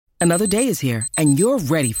Another day is here, and you're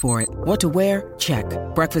ready for it. What to wear? Check.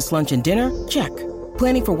 Breakfast, lunch, and dinner? Check.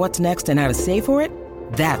 Planning for what's next and how to save for it?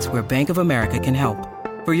 That's where Bank of America can help.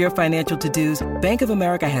 For your financial to-dos, Bank of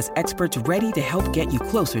America has experts ready to help get you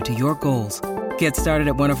closer to your goals. Get started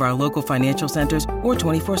at one of our local financial centers or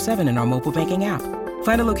 24/7 in our mobile banking app.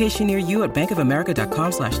 Find a location near you at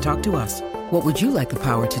bankofamerica.com/talktous. What would you like the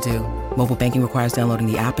power to do? Mobile banking requires downloading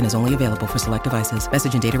the app and is only available for select devices.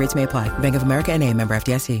 Message and data rates may apply. Bank of America N.A., member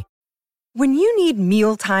FDIC. When you need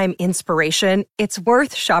mealtime inspiration, it's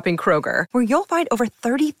worth shopping Kroger, where you'll find over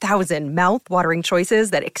 30,000 mouth-watering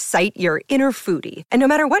choices that excite your inner foodie. And no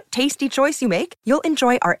matter what tasty choice you make, you'll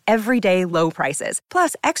enjoy our everyday low prices,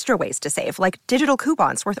 plus extra ways to save, like digital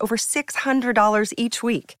coupons worth over $600 each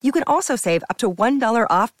week. You can also save up to $1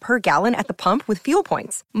 off per gallon at the pump with fuel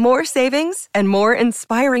points. More savings and more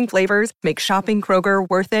inspiring flavors make shopping Kroger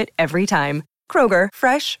worth it every time. Kroger,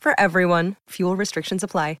 fresh for everyone. Fuel restrictions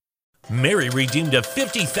apply. Mary redeemed a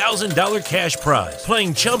 $50,000 cash prize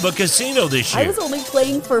playing Chumba Casino this year. I was only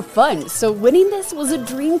playing for fun, so winning this was a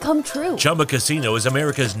dream come true. Chumba Casino is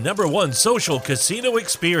America's #1 social casino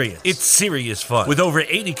experience. It's serious fun. With over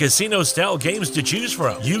 80 casino-style games to choose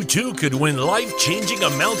from, you too could win life-changing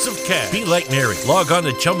amounts of cash. Be like Mary. Log on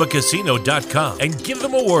to ChumbaCasino.com and give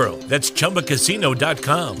them a whirl. That's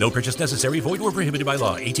ChumbaCasino.com. No purchase necessary. Void where prohibited by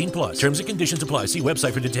law. 18+. Terms and conditions apply. See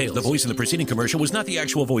website for details. The voice in the preceding commercial was not the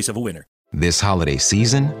actual voice of a winner. This holiday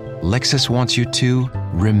season, Lexus wants you to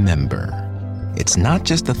remember. It's not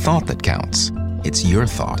just the thought that counts, it's your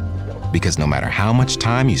thought. Because no matter how much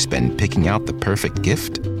time you spend picking out the perfect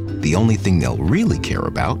gift, the only thing they'll really care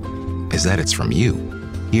about is that it's from you.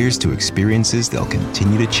 Here's to experiences they'll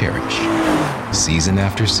continue to cherish. Season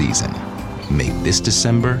after season, make this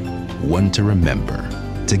December one to remember.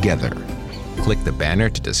 Together, click the banner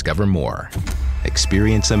to discover more.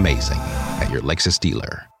 Experience amazing at your Lexus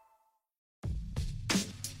dealer.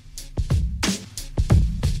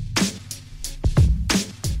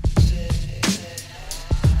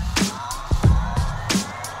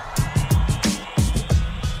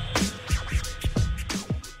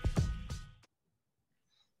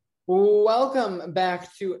 Welcome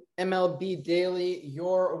back to MLB Daily,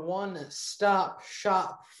 your one-stop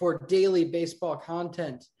shop for daily baseball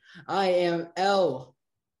content. I am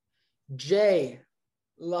LJ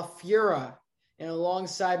LaFura, and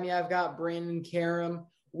alongside me, I've got Brandon Karam.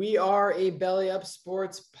 We are a Belly Up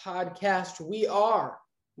Sports podcast. We are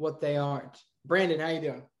what they aren't. Brandon, how you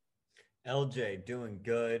doing? LJ, doing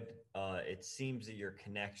good. It seems that your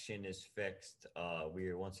connection is fixed.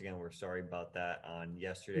 We're sorry about that on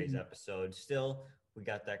yesterday's episode. Still, we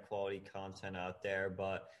got that quality content out there.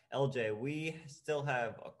 But LJ, we still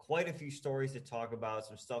have quite a few stories to talk about,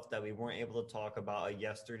 some stuff that we weren't able to talk about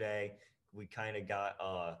yesterday. We kind of got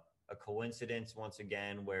a coincidence once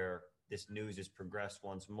again where this news has progressed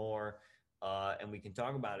once more, and we can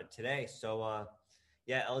talk about it today. So,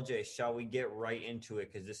 LJ, shall we get right into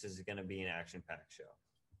it? Because this is going to be an action-packed show.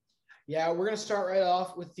 Yeah, we're going to start right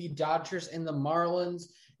off with the Dodgers and the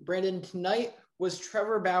Marlins. Brandon, tonight was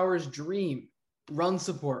Trevor Bauer's dream run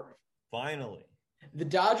support. Finally. The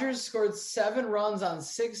Dodgers scored 7 runs on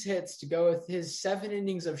 6 hits to go with his 7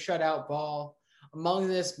 innings of shutout ball. Among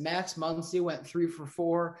this, Max Muncy went 3 for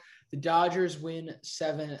 4. The Dodgers win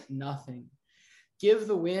 7-0. Give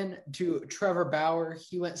the win to Trevor Bauer.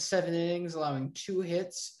 He went 7 innings, allowing 2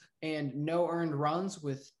 hits and no earned runs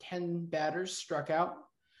with 10 batters struck out.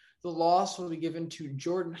 The loss will be given to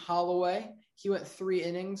Jordan Holloway. He went 3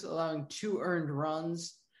 innings, allowing 2 earned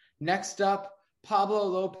runs. Next up, Pablo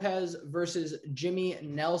Lopez versus Jimmy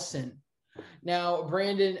Nelson. Now,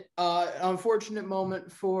 Brandon, unfortunate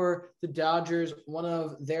moment for the Dodgers. One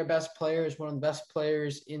of their best players, one of the best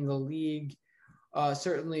players in the league,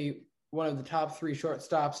 certainly one of the top 3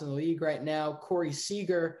 shortstops in the league right now, Corey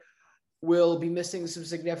Seager, will be missing some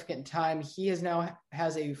significant time. He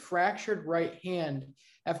has a fractured right hand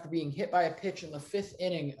after being hit by a pitch in the 5th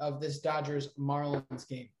inning of this Dodgers-Marlins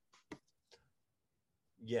game.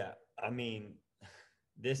 Yeah, I mean,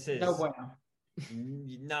 this is no bueno.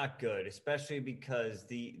 Not good, especially because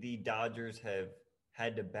the Dodgers have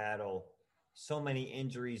had to battle so many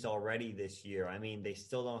injuries already this year. I mean, they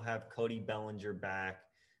still don't have Cody Bellinger back.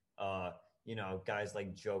 Guys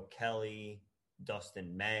like Joe Kelly,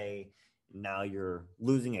 Dustin May. Now you're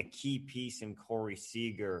losing a key piece in Corey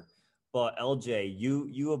Seager. But LJ,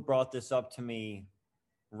 you have brought this up to me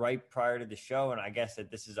right prior to the show, and I guess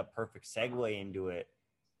that this is a perfect segue into it.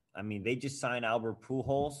 I mean, they just signed Albert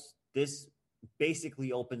Pujols. This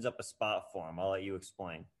basically opens up a spot for him. I'll let you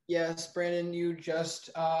explain. Yes, Brandon, you just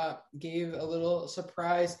gave a little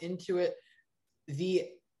surprise into it. The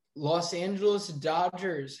Los Angeles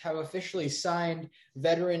Dodgers have officially signed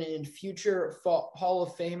veteran and future Hall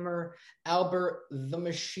of Famer Albert the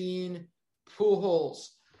Machine Pujols.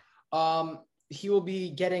 He will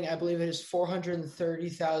be getting, I believe it is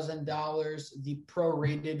 $430,000, the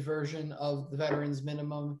prorated version of the veterans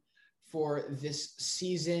minimum for this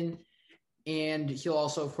season. And he'll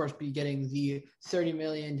also, of course, be getting the $30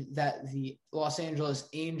 million that the Los Angeles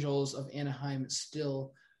Angels of Anaheim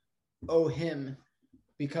still owe him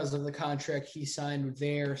because of the contract he signed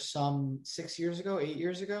there some 8 years ago.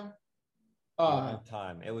 Long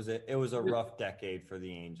time. It was a rough decade for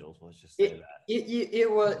the Angels. Let's just say that.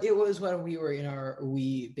 It was when we were in our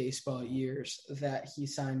wee baseball years that he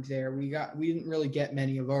signed there. We didn't really get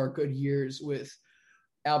many of our good years with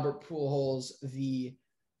Albert Pujols, the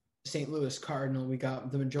St. Louis Cardinal. We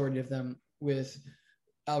got the majority of them with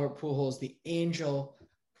Albert Pujols, the Angel.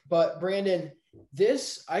 But Brandon,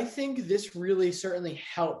 I think this really certainly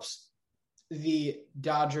helps the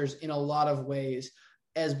Dodgers in a lot of ways,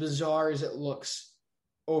 as bizarre as it looks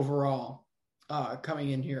overall, coming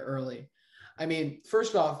in here early. I mean,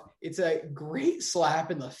 first off, it's a great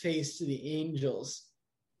slap in the face to the Angels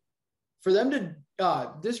for them to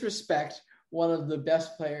disrespect one of the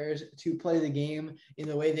best players to play the game in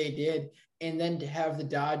the way they did, and then to have the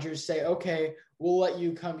Dodgers say, okay, we'll let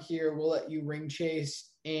you come here, we'll let you ring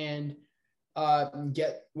chase and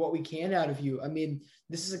get what we can out of you. I mean,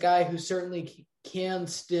 this is a guy who certainly can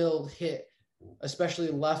still hit, especially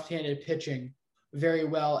left-handed pitching, very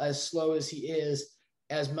well, as slow as he is,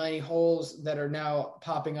 as many holes that are now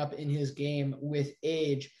popping up in his game with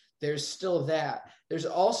age. There's still that. There's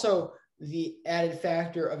also the added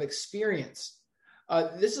factor of experience.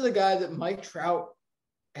 This is a guy that Mike Trout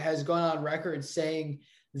has gone on record saying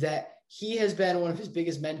that he has been one of his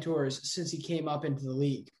biggest mentors since he came up into the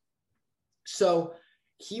league. So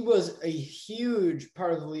he was a huge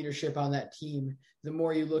part of the leadership on that team. The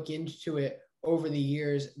more you look into it over the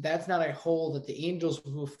years, that's not a hole that the Angels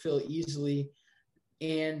will fill easily.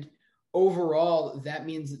 And overall, that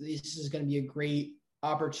means that this is going to be a great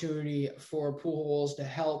opportunity for Pujols to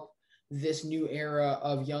help this new era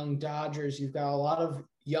of young Dodgers. You've got a lot of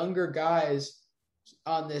younger guys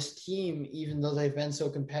on this team, even though they've been so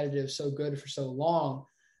competitive, so good for so long,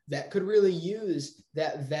 that could really use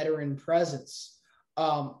that veteran presence.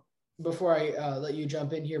 Before I let you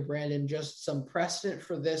jump in here, Brandon, just some precedent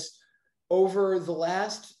for this. Over the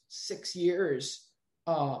last 6 years,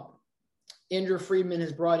 Andrew Friedman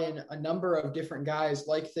has brought in a number of different guys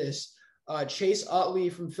like this. Chase Utley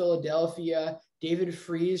from Philadelphia, David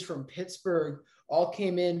Freese from Pittsburgh, all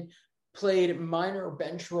came in, played minor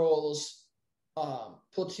bench roles,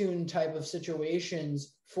 platoon type of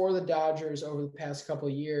situations for the Dodgers over the past couple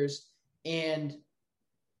of years. And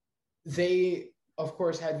they, of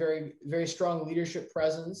course, had very, very strong leadership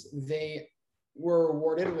presence. They were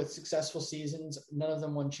rewarded with successful seasons. None of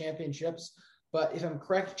them won championships. But if I'm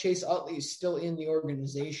correct, Chase Utley is still in the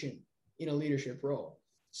organization in a leadership role.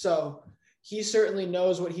 So he certainly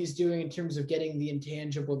knows what he's doing in terms of getting the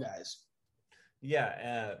intangible guys.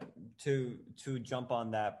 Yeah, to jump on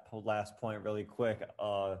that last point really quick,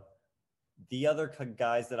 the other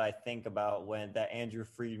guys that I think about when that Andrew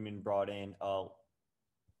Friedman brought in,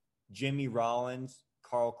 Jimmy Rollins,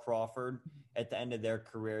 Carl Crawford, at the end of their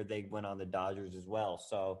career, they went on the Dodgers as well.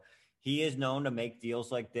 So he is known to make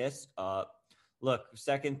deals like this. Look,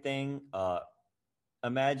 second thing,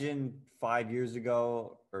 imagine 5 years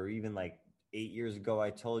ago or even like 8 years ago, I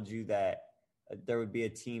told you that there would be a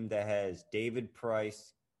team that has David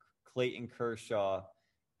Price, Clayton Kershaw,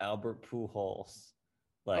 Albert Pujols.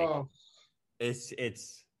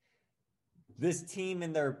 It's this team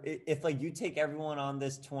in their, if like you take everyone on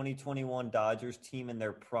this 2021 Dodgers team in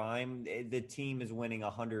their prime, the team is winning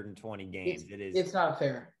 120 games. It's not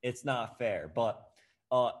fair. It's not fair. But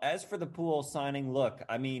as for the Pujols signing, look,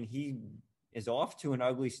 I mean, he is off to an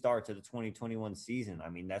ugly start to the 2021 season. I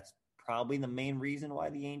mean, that's probably the main reason why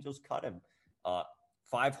the Angels cut him.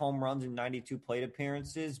 5 home runs in 92 plate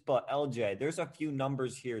appearances. But LJ, there's a few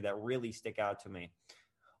numbers here that really stick out to me.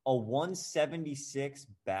 A 176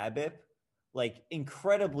 BABIP, like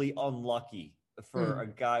incredibly unlucky for a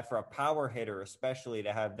guy, for a power hitter, especially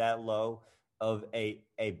to have that low of a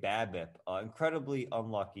BABIP. Incredibly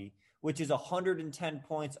unlucky, which is 110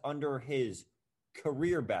 points under his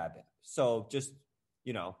career BABIP. So just,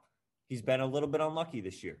 he's been a little bit unlucky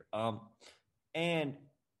this year. And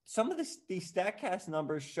some of these StatCast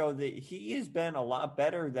numbers show that he has been a lot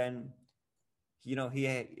better than,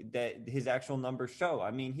 that his actual numbers show. I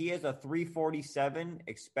mean, he has a 347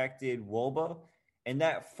 expected WOBA, and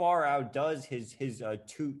that far outdoes his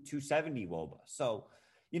 270 WOBA. So,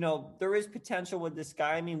 there is potential with this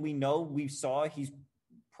guy. I mean, we saw he's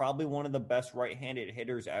probably one of the best right-handed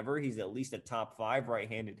hitters ever. He's at least a top 5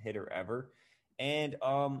 right-handed hitter ever. And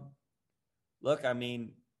look, I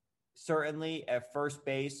mean, certainly at first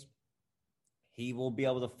base, he will be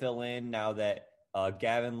able to fill in now that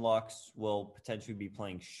Gavin Lux will potentially be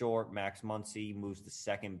playing short. Max Muncy moves to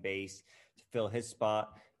second base to fill his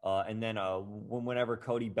spot. And then whenever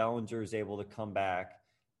Cody Bellinger is able to come back.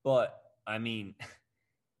 But, I mean,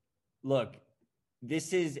 look,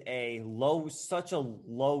 this is such a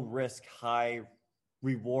low risk, high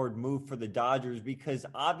reward move for the Dodgers because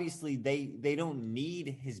obviously they don't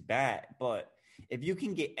need his bat. But if you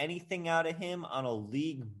can get anything out of him on a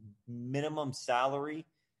league minimum salary,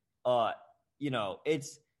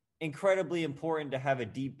 it's incredibly important to have a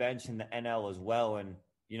deep bench in the NL as well. And,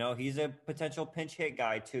 he's a potential pinch hit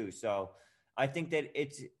guy too. So I think that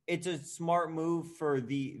it's a smart move for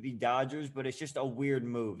the Dodgers, but it's just a weird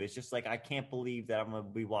move. It's just like, I can't believe that I'm going to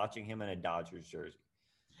be watching him in a Dodgers jersey.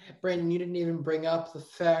 Brandon, you didn't even bring up the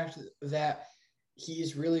fact that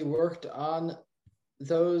he's really worked on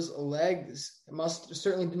those legs.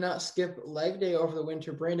 Certainly did not skip leg day over the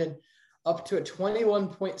winter. Brandon, up to a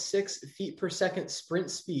 21.6 feet per second sprint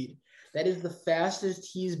speed. That is the fastest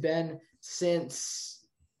he's been since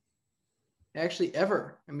actually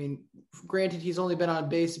ever. I mean, granted, he's only been on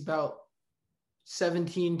base about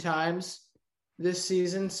 17 times this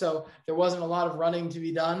season, so there wasn't a lot of running to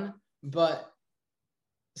be done, but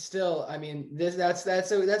still, I mean, that's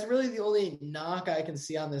really the only knock I can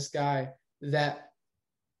see on this guy, that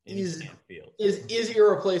is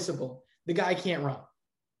irreplaceable. The guy can't run.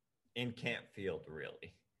 In Camp Field,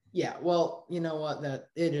 really. Yeah, well, you know what? That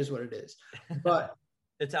it is what it is. But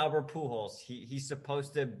it's Albert Pujols. He's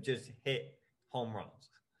supposed to just hit home runs.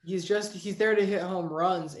 He's there to hit home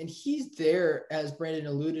runs, and he's there, as Brandon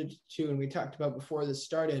alluded to, and we talked about before this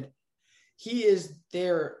started. He is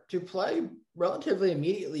there to play relatively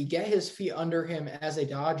immediately, get his feet under him as a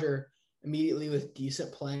Dodger immediately with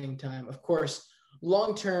decent playing time. Of course,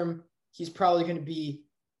 long term, he's probably going to be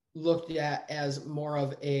looked at as more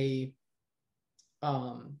of a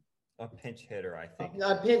pinch hitter, I think.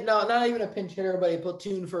 Not even a pinch hitter, but a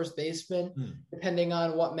platoon first baseman, depending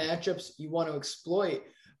on what matchups you want to exploit.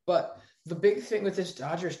 But the big thing with this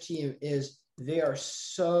Dodgers team is they are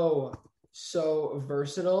so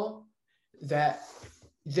versatile that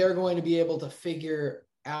they're going to be able to figure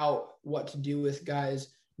out what to do with guys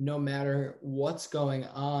no matter what's going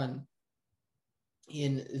on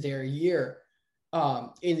in their year.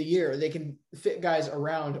 In the year, they can fit guys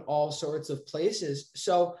around all sorts of places.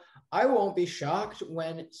 So I won't be shocked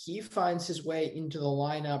when he finds his way into the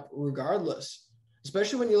lineup regardless,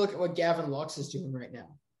 especially when you look at what Gavin Lux is doing right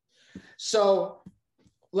now. So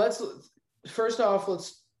let's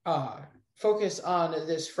focus on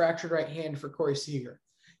this fractured right hand for Corey Seager.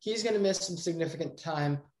 He's going to miss some significant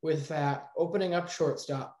time with that opening up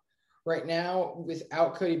shortstop. Right now,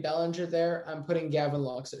 without Cody Bellinger there, I'm putting Gavin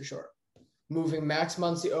Lux at short, moving Max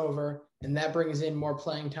Muncy over, and that brings in more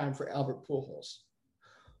playing time for Albert Pujols.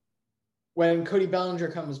 When Cody Bellinger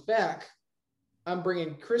comes back, I'm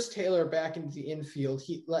bringing Chris Taylor back into the infield.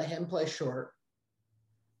 Let him play short.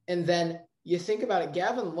 And then you think about it,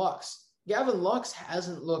 Gavin Lux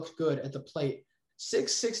hasn't looked good at the plate.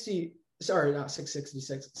 66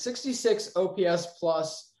 OPS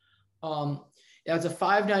plus. That's a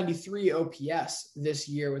 593 OPS this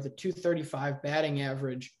year with a 235 batting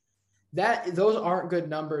average. Those aren't good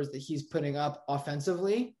numbers that he's putting up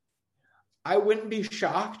offensively. I wouldn't be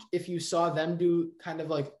shocked if you saw them do kind of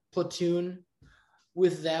like platoon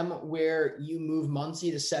with them where you move Muncy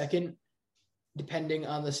to second, depending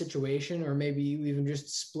on the situation, or maybe you even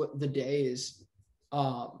just split the days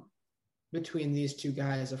between these two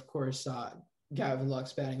guys. Of course, Gavin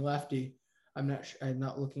Lux batting lefty. I'm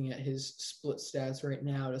not looking at his split stats right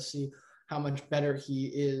now to see how much better he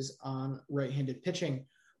is on right-handed pitching.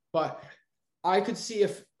 But I could see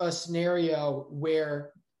a scenario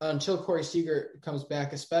where until Corey Seager comes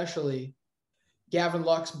back, especially, Gavin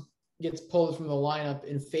Lux gets pulled from the lineup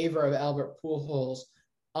in favor of Albert Pujols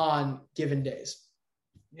on given days.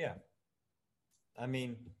 Yeah. I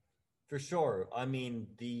mean, for sure. I mean,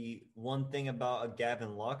 the one thing about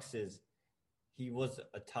Gavin Lux is he was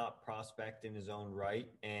a top prospect in his own right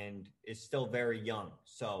and is still very young.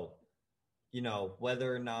 So,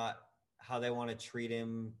 whether or not how they want to treat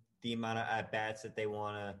him, the amount of at-bats that they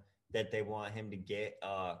want him to get,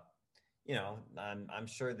 I'm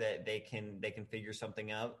sure that they can figure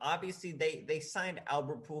something out. Obviously, they signed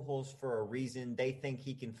Albert Pujols for a reason. They think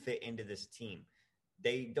he can fit into this team.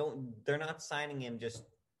 They're not signing him just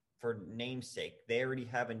for namesake. They already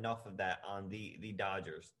have enough of that on the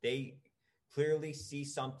Dodgers. They clearly see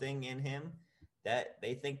something in him that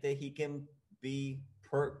they think that he can be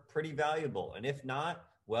pretty valuable. And if not,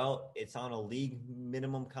 well, it's on a league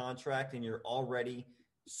minimum contract, and you're already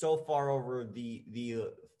so far over the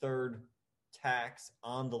third tax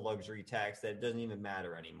on the luxury tax that it doesn't even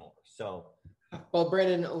matter anymore. So, well,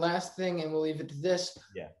 Brandon, last thing, and we'll leave it to this.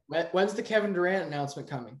 Yeah. When's the Kevin Durant announcement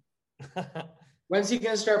coming? When's he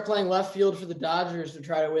going to start playing left field for the Dodgers to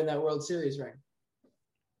try to win that World Series ring?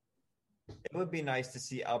 It would be nice to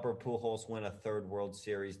see Albert Pujols win a third World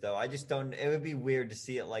Series, though. I just don't – it would be weird to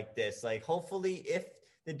see it like this. Like, hopefully, if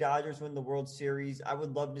the Dodgers win the World Series, I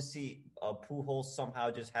would love to see Pujols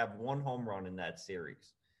somehow just have one home run in that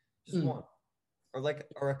series. Just one.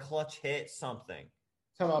 Or a clutch hit, something.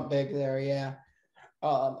 Come up big there, yeah.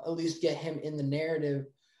 At least get him in the narrative.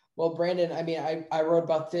 Well, Brandon, I mean, I wrote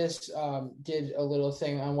about this, did a little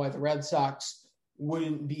thing on why the Red Sox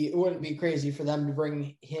it wouldn't be crazy for them to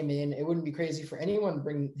bring him in. It wouldn't be crazy for anyone to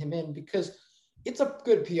bring him in because it's a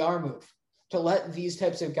good PR move to let these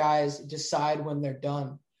types of guys decide when they're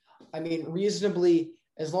done. I mean, reasonably,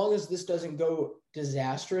 as long as this doesn't go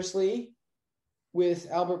disastrously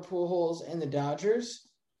with Albert Pujols and the Dodgers,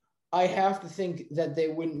 I have to think that they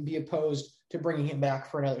wouldn't be opposed to bringing him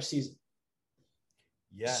back for another season.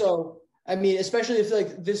 Yeah. So, I mean, especially if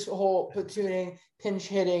like this whole platooning, pinch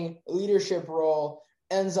hitting, leadership role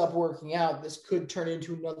ends up working out, this could turn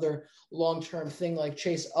into another long-term thing like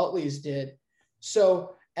Chase Utley's did.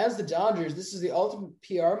 So as the Dodgers, this is the ultimate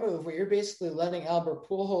PR move where you're basically letting Albert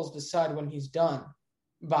Pujols decide when he's done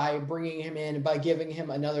by bringing him in, by giving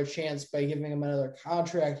him another chance, by giving him another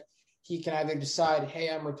contract. He can either decide, hey,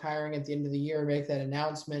 I'm retiring at the end of the year, make that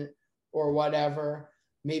announcement or whatever.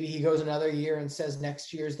 Maybe he goes another year and says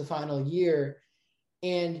next year is the final year.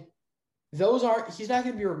 And he's not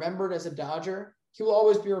going to be remembered as a Dodger. He will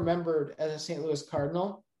always be remembered as a St. Louis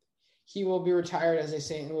Cardinal. He will be retired as a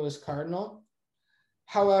St. Louis Cardinal.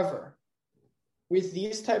 However, with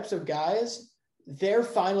these types of guys, their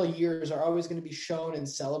final years are always going to be shown and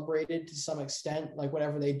celebrated to some extent, like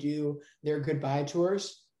whatever they do, their goodbye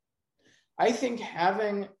tours. I think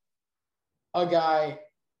having a guy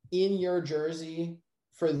in your jersey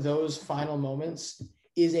for those final moments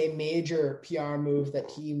is a major PR move that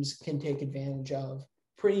teams can take advantage of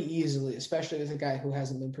pretty easily, especially with a guy who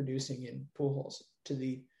hasn't been producing in Pujols to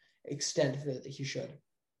the extent that he should.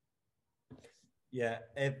 Yeah,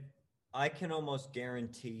 I can almost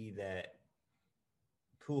guarantee that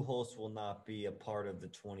Pujols will not be a part of the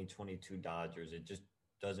 2022 Dodgers. It just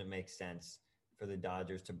doesn't make sense for the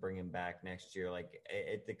Dodgers to bring him back next year. Like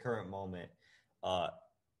at the current moment,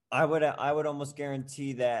 I would almost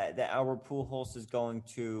guarantee that Albert Pujols is going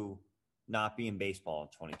to not be in baseball in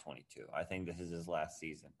 2022. I think this is his last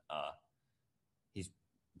season. He's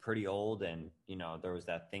pretty old, and there was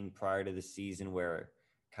that thing prior to the season where it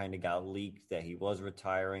kind of got leaked that he was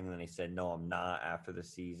retiring, and then he said, "No, I'm not," after the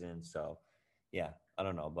season. So, yeah, I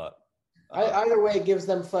don't know, but either way, it gives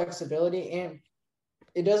them flexibility, and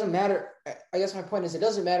it doesn't matter. I guess my point is, it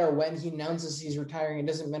doesn't matter when he announces he's retiring. It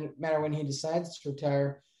doesn't matter when he decides to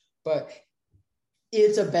retire. But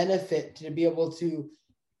it's a benefit to be able to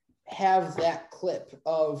have that clip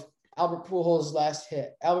of Albert Pujols' last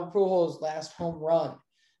hit, Albert Pujols' last home run,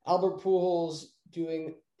 Albert Pujols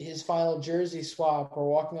doing his final jersey swap or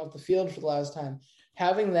walking off the field for the last time.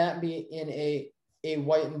 Having that be in a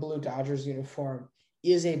white and blue Dodgers uniform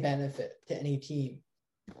is a benefit to any team,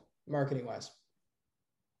 marketing-wise.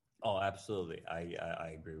 Oh, absolutely.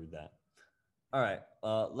 I agree with that. All right,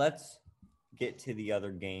 let's get to the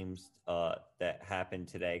other games that happened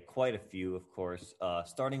today. Quite a few, of course.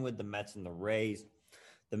 Starting with the Mets and the Rays.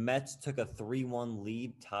 The Mets took a 3-1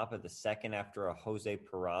 lead top of the second after a Jose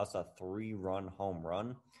Peraza 3-run home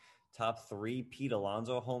run. Top three, Pete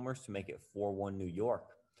Alonso homers to make it 4-1 New York.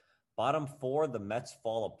 Bottom four, the Mets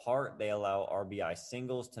fall apart. They allow RBI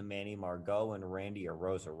singles to Manny Margot and Randy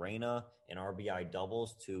Arozarena and RBI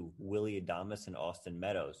doubles to Willy Adames and Austin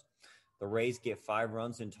Meadows. The Rays get 5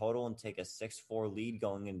 runs in total and take a 6-4 lead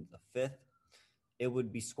going into the fifth. It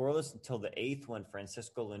would be scoreless until the eighth when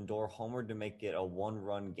Francisco Lindor homered to make it a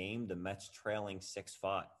 1-run game, the Mets trailing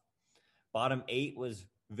 6-5. Bottom 8 was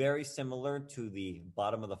very similar to the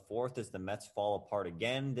bottom of the fourth as the Mets fall apart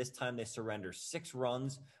again. This time they surrender 6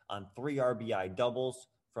 runs on 3 RBI doubles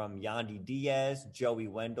from Yandy Diaz, Joey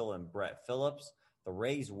Wendell, and Brett Phillips. The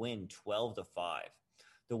Rays win 12-5.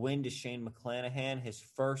 The win to Shane McClanahan, his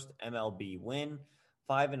first MLB win,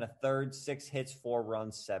 5 1/3, 6 hits, 4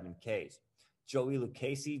 runs, 7 Ks. Joey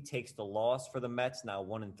Lucchesi takes the loss for the Mets, now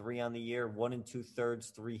 1-3 on the year, 1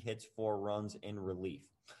 2/3, 3 hits, 4 runs in relief.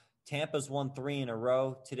 Tampa's won 3 in a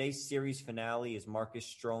row. Today's series finale is Marcus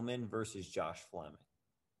Stroman versus Josh Fleming.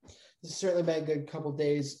 This has certainly been a good couple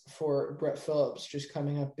days for Brett Phillips, just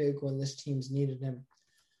coming up big when this team's needed him.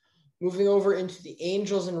 Moving over into the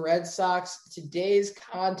Angels and Red Sox, today's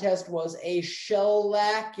contest was a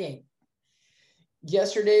shellacking.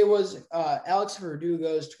 Yesterday was Alex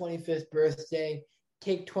Verdugo's 25th birthday.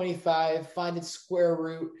 Take 25, find its square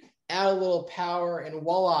root, add a little power, and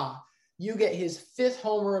voila, you get his 5th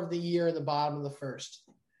homer of the year in the bottom of the first.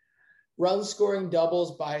 Run-scoring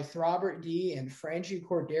doubles by Throbert D and Franchi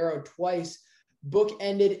Cordero twice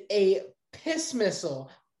bookended a piss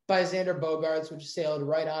missile by Xander Bogaerts, which sailed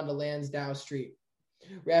right onto Lansdowne Street.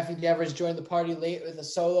 Raffy Devers joined the party late with a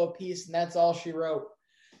solo piece, and that's all she wrote.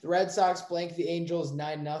 The Red Sox blanked the Angels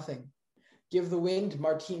 9-0. Give the win to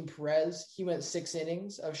Martin Perez. He went 6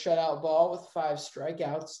 innings of shutout ball with 5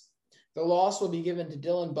 strikeouts. The loss will be given to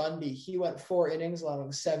Dylan Bundy. He went 4 innings,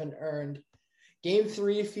 allowing 7 earned. Game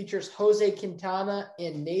 3 features Jose Quintana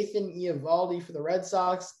and Nathan Eovaldi for the Red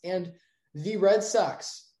Sox, and the Red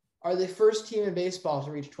Sox are the first team in baseball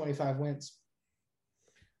to reach 25 wins.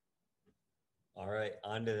 All right,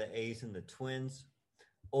 on to the A's and the Twins.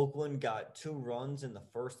 Oakland got 2 runs in the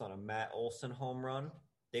first on a Matt Olson home run.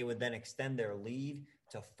 They would then extend their lead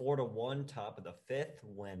to 4-1 top of the 5th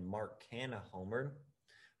when Mark Canha homered.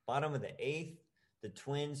 Bottom of the 8th, the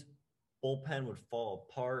Twins bullpen would fall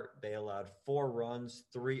apart. They allowed 4 runs,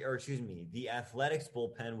 the Athletics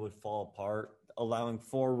bullpen would fall apart, allowing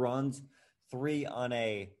 4 runs, 3 on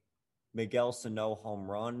a Miguel Sano home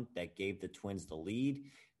run that gave the Twins the lead.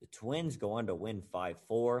 The Twins go on to win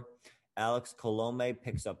 5-4. Alex Colome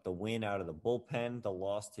picks up the win out of the bullpen. The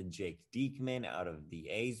loss to Jake Diekman out of the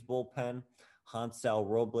A's bullpen. Hansel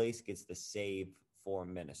Robles gets the save for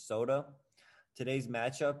Minnesota. Today's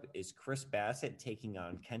matchup is Chris Bassett taking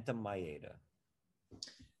on Kenta Maeda.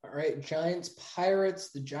 All right,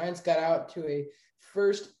 Giants-Pirates. The Giants got out to a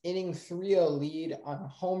first inning 3-0 lead on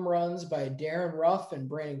home runs by Darren Ruff and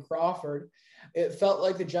Brandon Crawford. It felt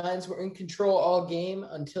like the Giants were in control all game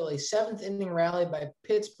until a 7th inning rally by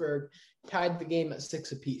Pittsburgh tied the game at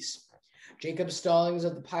 6 apiece. Jacob Stallings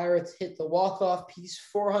of the Pirates hit the walk-off piece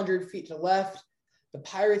 400 feet to left. The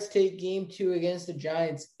Pirates take game 2 against the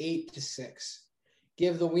Giants 8-6.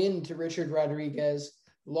 Give the win to Richard Rodriguez.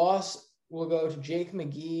 Loss will go to Jake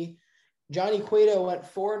McGee. Johnny Cueto went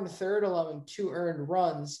 4 1/3, allowing 2 earned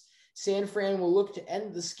runs. San Fran will look to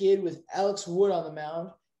end the skid with Alex Wood on the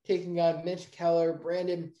mound, taking on Mitch Keller.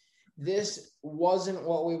 Brandon, this wasn't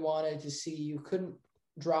what we wanted to see. You couldn't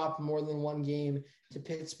drop more than 1 game to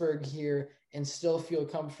Pittsburgh here and still feel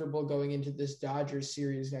comfortable going into this Dodgers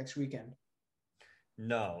series next weekend.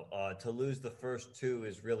 No, to lose the first 2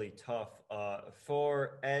 is really tough.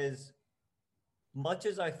 For as much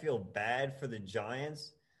as I feel bad for the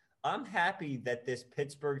Giants, I'm happy that this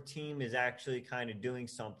Pittsburgh team is actually kind of doing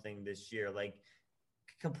something this year, like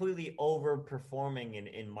completely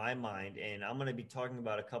overperforming in my mind. And I'm going to be talking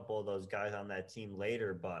about a couple of those guys on that team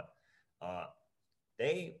later, but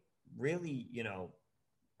they really,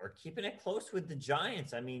 are keeping it close with the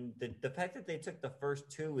Giants. I mean, the fact that they took the first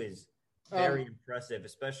 2 is very impressive,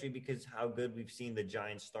 especially because how good we've seen the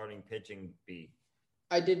Giants starting pitching be.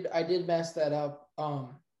 I did mess that up.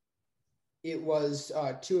 It was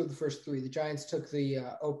 2 of the first 3. The Giants took the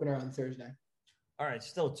opener on Thursday. All right,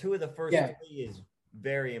 still 2 of the first 3 is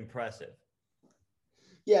very impressive.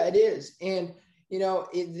 Yeah, it is. And,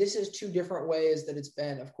 this is 2 different ways that it's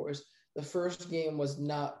been. Of course, the first game was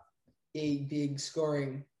not a big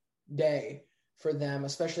scoring day for them,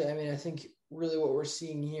 especially, I think really what we're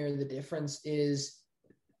seeing here, the difference is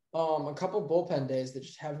a couple bullpen days that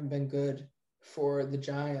just haven't been good for the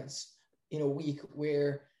Giants in a week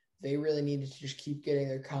where they really needed to just keep getting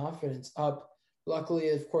their confidence up. Luckily,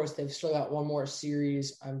 of course, they've still got 1 more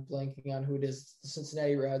series. I'm blanking on who it is, the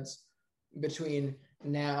Cincinnati Reds, between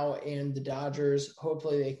now and the Dodgers.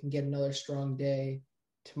 Hopefully they can get another strong day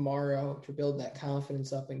tomorrow to build that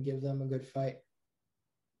confidence up and give them a good fight.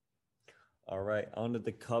 All right, on to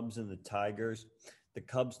the Cubs and the Tigers. The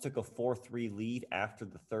Cubs took a 4-3 lead after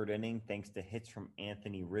the 3rd inning thanks to hits from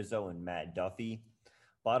Anthony Rizzo and Matt Duffy.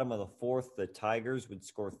 Bottom of the 4th, the Tigers would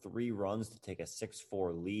score 3 runs to take a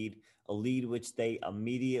 6-4 lead, a lead which they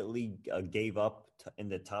immediately gave up in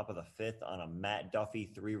the top of the 5th on a Matt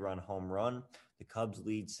Duffy 3-run home run. The Cubs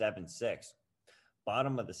lead 7-6.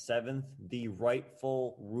 Bottom of the 7th, the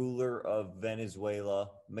rightful ruler of Venezuela,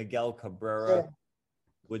 Miguel Cabrera,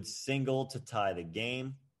 would single to tie the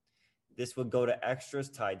game. This would go to extras,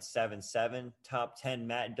 tied 7-7. Top 10,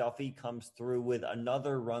 Matt Duffy comes through with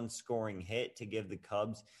another run-scoring hit to give the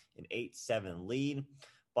Cubs an 8-7 lead.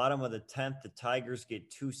 Bottom of the 10th, the Tigers get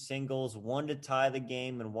 2 singles, one to tie the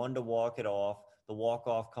game and one to walk it off. The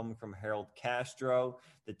walk-off coming from Harold Castro.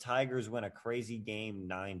 The Tigers win a crazy game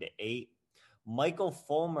 9-8. Michael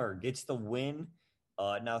Fulmer gets the win.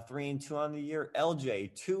 Now 3-2 on the year.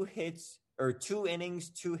 LJ, 2 innings,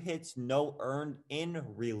 2 hits, no earned in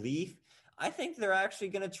relief. I think they're actually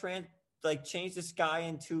going to change this guy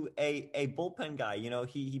into a bullpen guy. You know,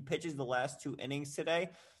 he pitches the last 2 innings today.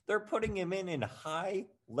 They're putting him in high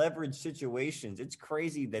leverage situations. It's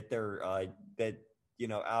crazy that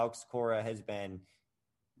Alex Cora has been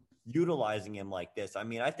utilizing him like this. I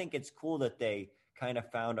mean, I think it's cool that they kind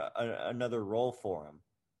of found another role for him.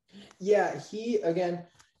 Yeah,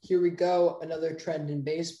 here we go. Another trend in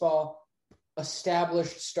baseball.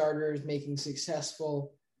 Established starters making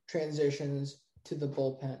successful transitions to the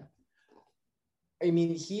bullpen. I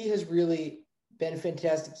mean, he has really been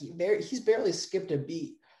fantastic. He's barely skipped a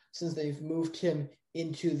beat since they've moved him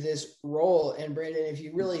into this role. And Brandon, if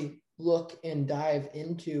you really look and dive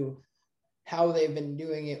into how they've been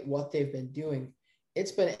doing it, what they've been doing,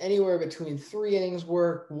 it's been anywhere between 3 innings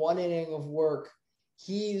work, 1 inning of work.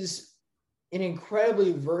 He's an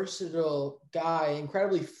incredibly versatile guy,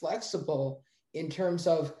 incredibly flexible in terms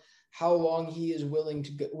of how long he is willing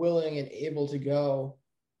and able to go,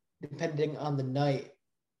 depending on the night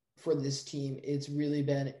for this team. It's really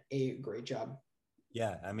been a great job.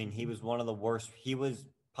 Yeah, I mean, he was one of the worst. He was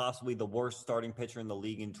possibly the worst starting pitcher in the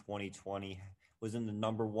league in 2020. Was in the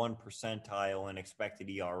number 1 percentile in expected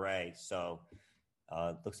ERA. So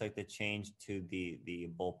looks like the change to the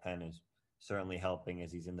bullpen is certainly helping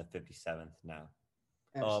as he's in the 57th now.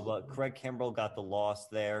 But Craig Kimbrell got the loss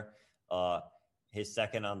there, his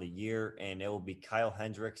second on the year, and it will be Kyle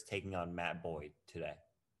Hendricks taking on Matt Boyd today.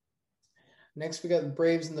 Next, we got the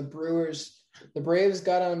Braves and the Brewers. The Braves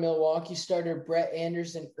got on Milwaukee starter Brett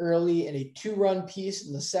Anderson early in a 2-run piece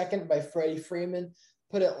in the second by Freddie Freeman,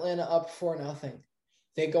 put Atlanta up 4-0.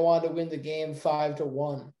 They go on to win the game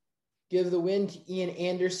 5-1. Give the win to Ian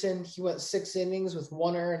Anderson. He went 6 innings with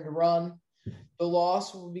 1 earned run. The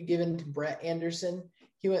loss will be given to Brett Anderson.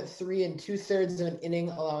 He went 3 2/3 of an inning,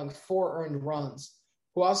 allowing 4 earned runs.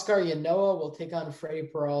 Huascar Yanoa will take on Freddie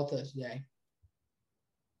Peralta today.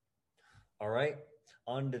 All right,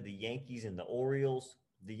 on to the Yankees and the Orioles.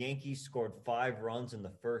 The Yankees scored 5 runs in the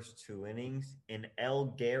first 2 innings. An El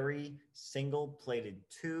Gary single plated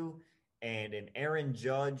 2, and an Aaron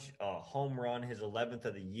Judge home run, his 11th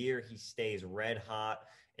of the year. He stays red hot,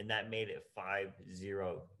 and that made it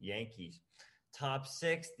 5-0 Yankees. Top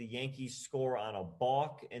 6, the Yankees score on a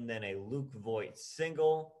balk and then a Luke Voit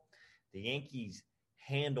single. The Yankees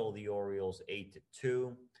handle the Orioles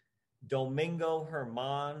 8-2. Domingo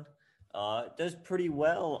Germán does pretty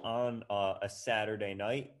well on a Saturday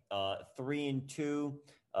night. 3-2,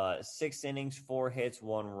 6 innings, 4 hits,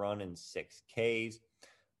 1 run, and 6 Ks.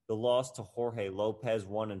 The loss to Jorge Lopez,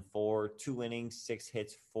 1-4, 2 innings, 6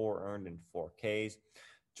 hits, 4 earned, and 4 Ks.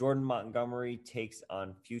 Jordan Montgomery takes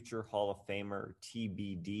on future Hall of Famer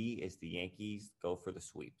TBD as the Yankees go for the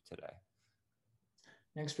sweep today.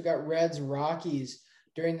 Next, we got Reds Rockies.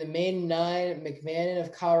 During the main 9, McMahon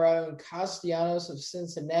of Colorado and Castellanos of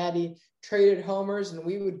Cincinnati traded homers, and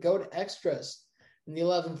we would go to extras. In the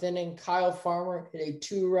 11th inning, Kyle Farmer hit a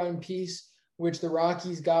 2-run piece, which the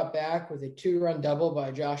Rockies got back with a 2-run double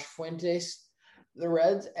by Josh Fuentes. The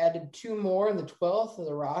Reds added 2 more in the 12th, and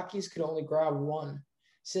the Rockies could only grab 1.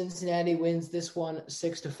 Cincinnati wins this one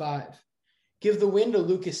 6-5. Give the win to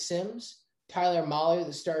Lucas Sims. Tyler Mahle,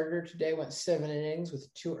 the starter today, went 7 innings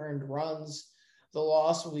with 2 earned runs. The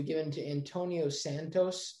loss will be given to Antonio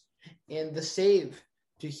Santos, and the save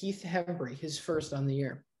to Heath Hembree, his first on the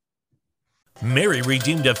year. Mary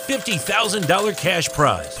redeemed a $50,000 cash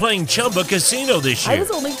prize playing Chumba Casino this year. I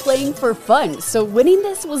was only playing for fun, so winning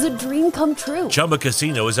this was a dream come true. Chumba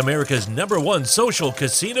Casino is America's #1 social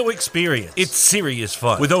casino experience. It's serious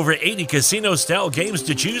fun. With over 80 casino-style games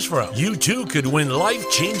to choose from, you too could win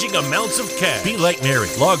life-changing amounts of cash. Be like Mary.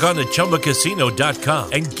 Log on to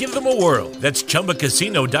ChumbaCasino.com and give them a whirl. That's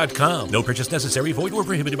ChumbaCasino.com. No purchase necessary. Void where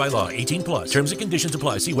prohibited by law. 18+. Terms and conditions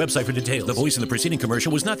apply. See website for details. The voice in the preceding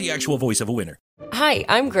commercial was not the actual voice of a winner. Hi,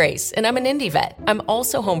 I'm Grace, and I'm an indie vet. I'm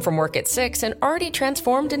also home from work at 6 and already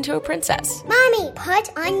transformed into a princess. Mommy,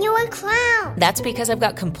 put on your crown. That's because I've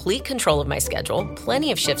got complete control of my schedule,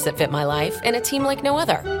 plenty of shifts that fit my life, and a team like no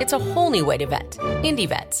other. It's a whole new way to vet. Indie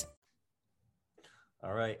Vets.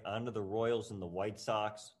 All right, on to the Royals and the White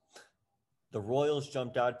Sox. The Royals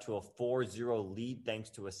jumped out to a 4-0 lead thanks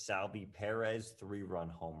to a Salvi Perez 3-run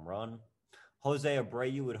home run. Jose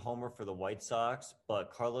Abreu would homer for the White Sox,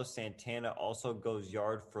 but Carlos Santana also goes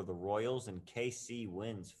yard for the Royals, and KC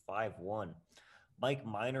wins 5-1. Mike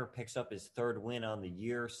Minor picks up his third win on the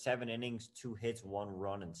year, 7 innings, 2 hits, 1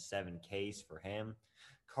 run, and 7 Ks for him.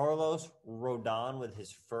 Carlos Rodon, with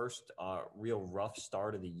his first real rough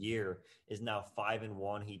start of the year, is now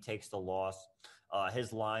 5-1. He takes the loss.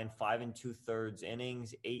 His line, 5 2/3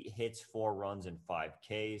 innings, 8 hits, 4 runs, and 5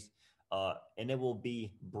 Ks. And it will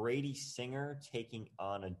be Brady Singer taking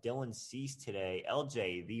on a Dylan Cease today.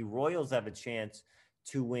 LJ, the Royals have a chance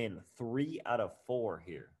to win 3 out of 4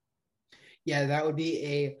 here. Yeah, that would be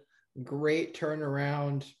a great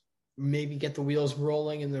turnaround. Maybe get the wheels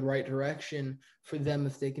rolling in the right direction for them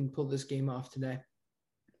if they can pull this game off today.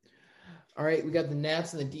 All right, we got the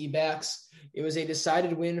Nats and the D-backs. It was a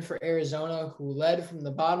decided win for Arizona, who led from the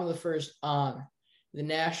bottom of the first on. The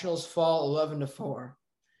Nationals fall 11-4.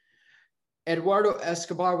 Eduardo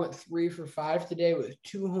Escobar went 3 for 5 today with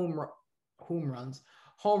 2 home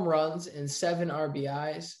runs, and 7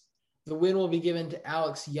 RBIs. The win will be given to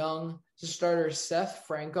Alex Young. The starter Seth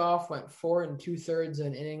Frankoff went 4 2/3 of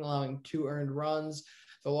an inning, allowing 2 earned runs.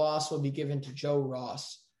 The loss will be given to Joe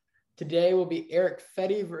Ross. Today will be Eric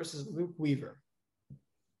Fetty versus Luke Weaver.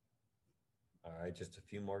 All right, just a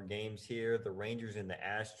few more games here. The Rangers and the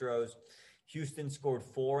Astros. Houston scored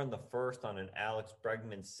 4 in the first on an Alex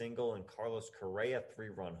Bregman single and Carlos Correa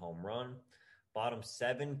 3-run home run. Bottom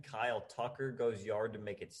 7, Kyle Tucker goes yard to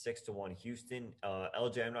make it 6-1 Houston.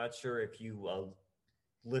 LJ, I'm not sure if you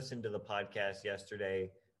listened to the podcast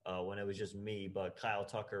yesterday when it was just me, but Kyle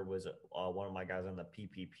Tucker was one of my guys on the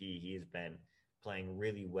PPP. He has been playing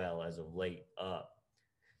really well as of late.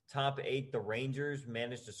 Top 8, the Rangers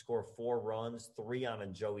managed to score 4 runs, 3 on a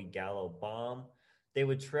Joey Gallo bomb. They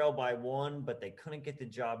would trail by 1, but they couldn't get the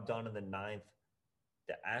job done in the 9th.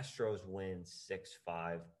 The Astros win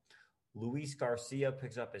 6-5. Luis Garcia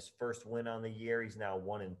picks up his first win on the year. He's now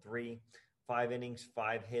 1-3. 5 innings,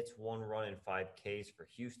 5 hits, 1 run, and 5 Ks for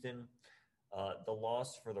Houston. The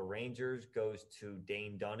loss for the Rangers goes to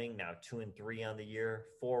Dane Dunning, now 2-3 on the year.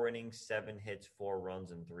 4 innings, 7 hits, 4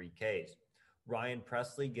 runs, and 3 Ks. Ryan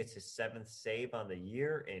Presley gets his 7th save on the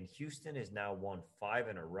year, and Houston has now won 5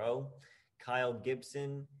 in a row. Kyle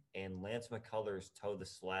Gibson and Lance McCullers toe the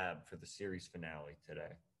slab for the series finale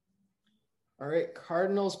today. All right,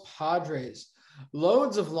 Cardinals, Padres.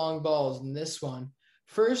 Loads of long balls in this one.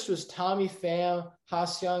 First was Tommy Pham,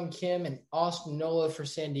 Ha-Seong Kim, and Austin Nola for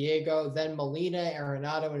San Diego. Then Molina,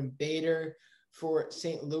 Arenado, and Bader for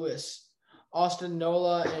St. Louis. Austin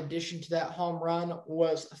Nola, in addition to that home run,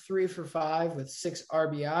 was 3 for 5 with 6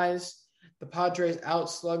 RBIs. The Padres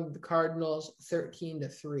outslugged the Cardinals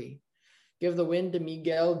 13-3. Give the win to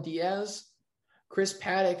Miguel Diaz. Chris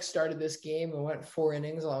Paddock started this game and went 4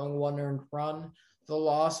 innings, allowing 1 earned run. The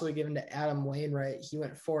loss will be given to Adam Wainwright. He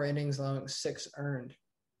went 4 innings, allowing 6 earned.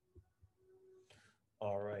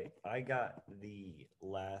 All right. I got the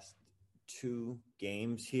last 2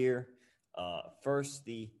 games here. First,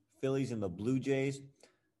 the Phillies and the Blue Jays.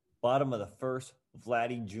 Bottom of the first,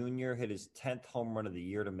 Vladdy Jr. hit his 10th home run of the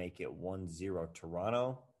year to make it 1-0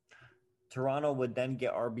 Toronto. Toronto would then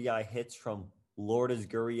get RBI hits from Lourdes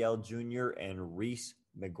Gurriel Jr. and Reese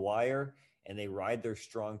McGuire, and they ride their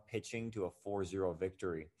strong pitching to a 4-0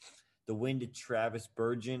 victory. The win to Travis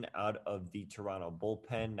Bergen out of the Toronto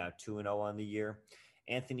bullpen, now 2-0 on the year.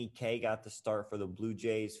 Anthony Kay got the start for the Blue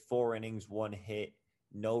Jays, 4 innings, 1 hit,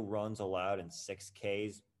 no runs allowed, and 6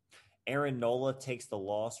 Ks. Aaron Nola takes the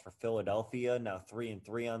loss for Philadelphia, now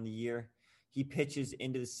 3-3 on the year. He pitches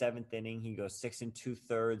into the 7th inning. He goes 6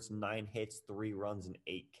 2/3, 9 hits, 3 runs, and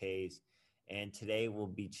 8 Ks. And today will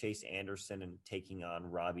be Chase Anderson and taking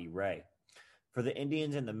on Robbie Ray. For the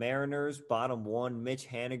Indians and the Mariners, bottom 1, Mitch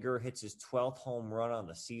Haniger hits his 12th home run on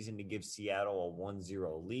the season to give Seattle a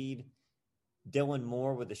 1-0 lead. Dylan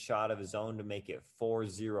Moore with a shot of his own to make it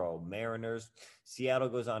 4-0 Mariners. Seattle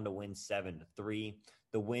goes on to win 7-3.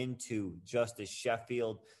 The win to Justice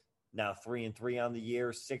Sheffield, now 3-3 on the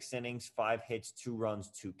year, 6 innings, 5 hits, 2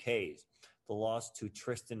 runs, 2 Ks. The loss to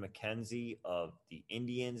Tristan McKenzie of the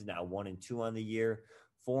Indians, now 1-2 on the year,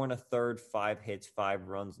 4 1/3, 5 hits, 5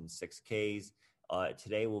 runs, and 6 Ks.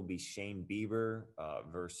 Today will be Shane Bieber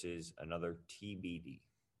versus another TBD.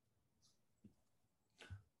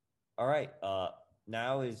 All right,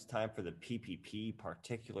 now is time for the PPP,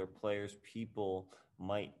 particular players people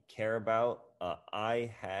might care about.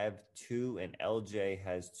 I have 2 and LJ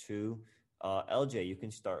has 2. LJ, you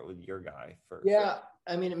can start with your guy first. Yeah,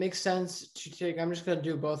 I mean, it makes sense to take – I'm just going to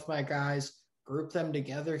do both my guys, group them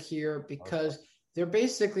together here because they're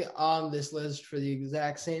basically on this list for the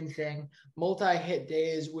exact same thing. Multi-hit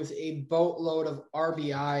days with a boatload of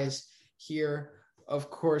RBIs here. Of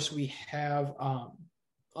course, we have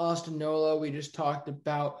Austin Nola, we just talked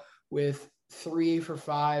about, with 3 for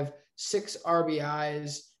 5, 6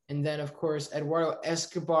 RBIs. And then, of course, Eduardo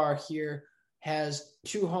Escobar here has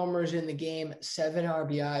 2 homers in the game, 7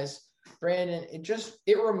 RBIs. Brandon,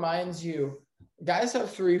 it reminds you, guys have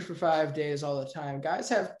 3 for 5 days all the time. Guys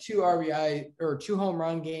have 2 RBI or 2 home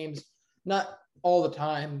run games, not all the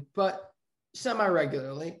time, but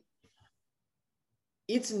semi-regularly.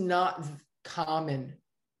 It's not common.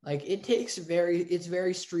 Like it's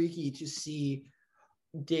very streaky to see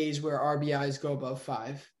days where RBIs go above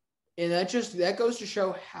 5. And that goes to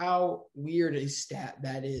show how weird a stat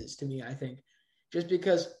that is to me, I think. Just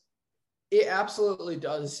because it absolutely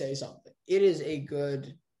does say something. It is a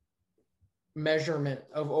good measurement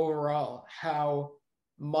of overall how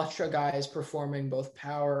much a guy is performing both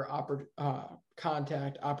power,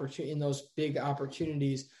 contact, opportunity in those big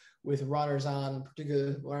opportunities with runners on,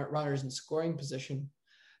 particularly runners in scoring position.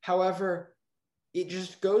 However, it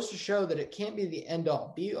just goes to show that it can't be the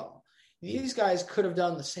end-all, be-all. These guys could have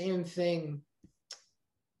done the same thing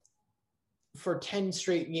for 10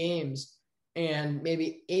 straight games, and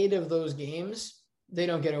maybe 8 of those games, they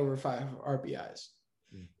don't get over 5 RBIs.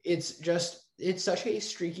 It's such a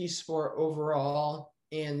streaky sport overall,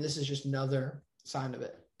 and this is just another sign of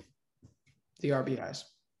it. The RBIs.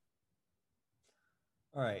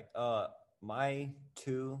 All right. My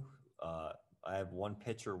 2, I have 1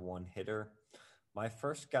 pitcher, 1 hitter. My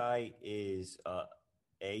first guy is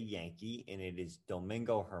a Yankee, and it is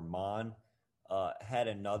Domingo Germán. Had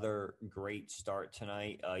another great start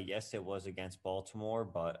tonight. Yes, it was against Baltimore,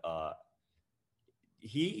 but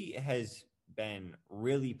he has been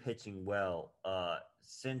really pitching well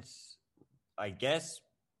since, I guess,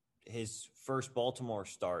 his first Baltimore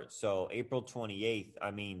start. So April 28th,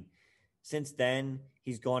 I mean, since then,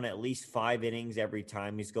 he's gone at least 5 innings every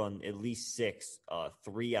time. He's gone at least 6,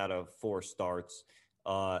 3 out of 4 starts.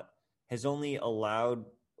 Has only allowed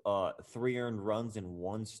 3 earned runs in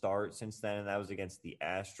 1 start since then, and that was against the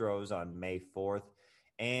Astros on May 4th.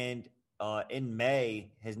 And in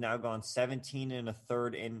May, has now gone 17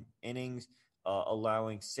 1/3 innings,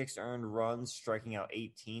 allowing 6 earned runs, striking out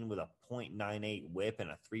 18 with a .98 whip and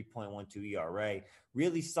a 3.12 ERA.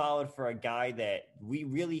 Really solid for a guy that we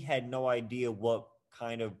really had no idea what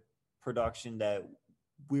kind of production that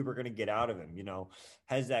we were going to get out of him. You know,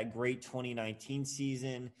 has that great 2019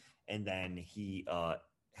 season, and then he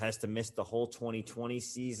has to miss the whole 2020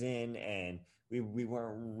 season, and we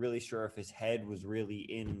weren't really sure if his head was really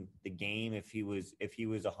in the game, if he was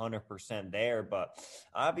 100% there, but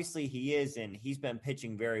obviously he is, and he's been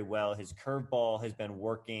pitching very well. His curveball has been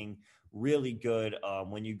working really good.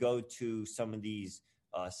 When you go to some of these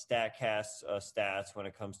StatCast stats when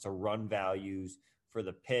it comes to run values for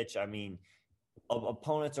the pitch, I mean,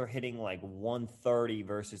 opponents are hitting like 130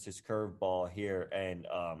 versus his curveball here, and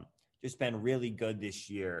just been really good this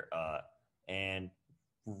year, and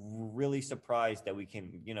really surprised that we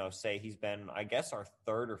can, say he's been, I guess, our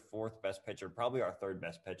 3rd or 4th best pitcher, probably our 3rd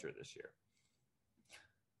best pitcher this year.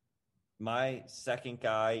 My second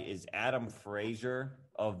guy is Adam Frazier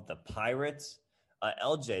of the Pirates.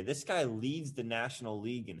 LJ, this guy leads the National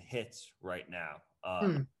League in hits right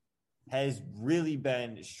now. Has really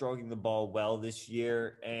been stroking the ball well this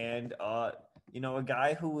year, and a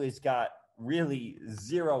guy who has got really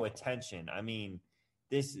zero attention. I mean,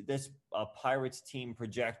 this Pirates team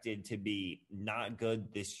projected to be not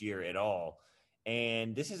good this year at all.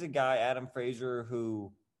 And this is a guy, Adam Frazier,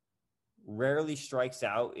 who rarely strikes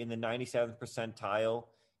out in the 97th percentile.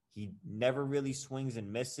 He never really swings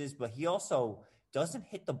and misses, but he also doesn't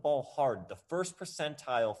hit the ball hard, the 1st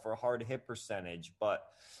percentile for hard hit percentage. But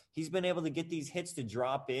he's been able to get these hits to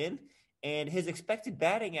drop in, and his expected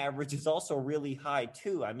batting average is also really high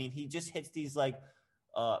too. I mean, he just hits these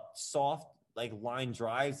soft, line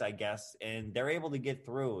drives, I guess, and they're able to get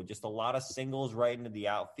through. Just a lot of singles right into the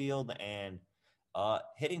outfield, and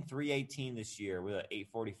hitting .318 this year with an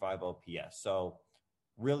 .845 OPS. So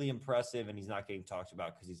really impressive, and he's not getting talked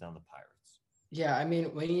about because he's on the Pirates. Yeah, I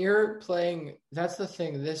mean, when you're playing, that's the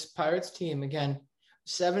thing. This Pirates team, again,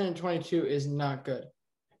 7-22 is not good.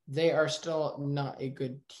 They are still not a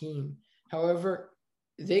good team. However,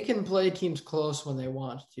 they can play teams close when they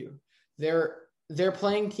want to. They're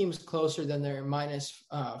playing teams closer than their minus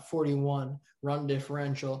 41 run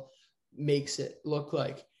differential makes it look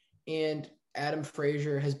like. And Adam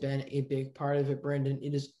Frazier has been a big part of it, Brendan.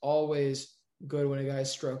 It is always good when a guy is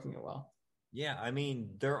stroking it well. Yeah, I mean,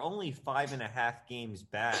 they're only 5.5 games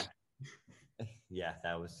back. Yeah,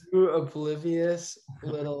 that was oblivious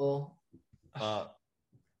little.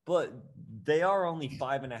 But they are only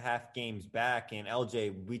 5.5 games back. And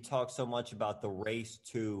LJ, we talk so much about the race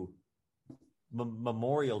to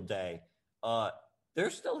Memorial Day. they're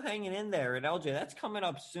still hanging in there. And LJ, that's coming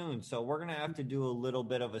up soon. So we're going to have to do a little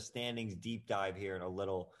bit of a standings deep dive here in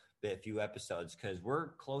a few episodes, because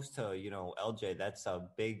we're close to, LJ, that's a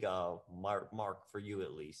big mark for you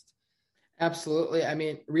at least. Absolutely. I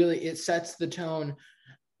mean, really, it sets the tone.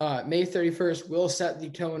 May 31st will set the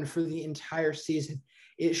tone for the entire season.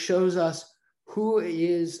 It shows us who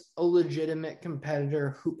is a legitimate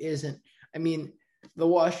competitor, who isn't. I mean, the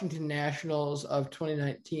Washington Nationals of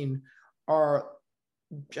 2019 are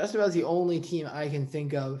just about the only team I can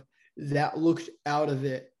think of that looked out of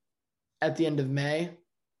it at the end of May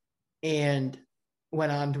and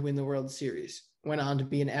went on to win the World Series, went on to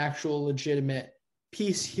be an actual legitimate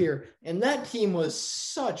piece here. And that team was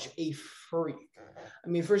such a freak. I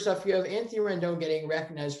mean, first off, you have Anthony Rendon getting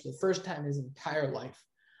recognized for the first time in his entire life.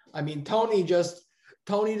 I mean, Tony deserves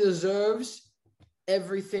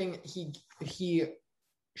everything he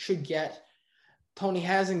should get. Tony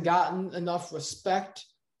hasn't gotten enough respect.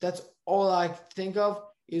 That's all I think of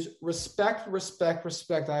is respect.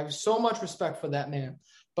 I have so much respect for that man.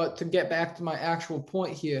 But to get back to my actual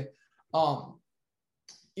point here,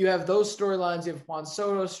 you have those storylines. You have Juan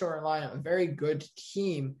Soto's storyline, a very good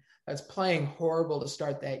team that's playing horrible to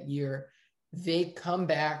start that year. They come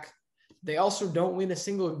back. They also don't win a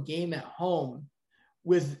single game at home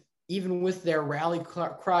even with their rally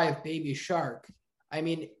cry of Baby Shark. I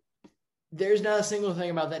mean, there's not a single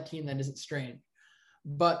thing about that team that isn't strange.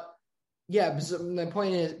 But yeah, my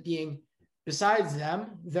point is being, besides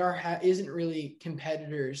them, there isn't really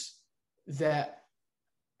competitors that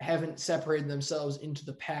haven't separated themselves into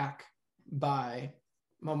the pack by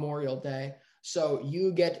Memorial Day. So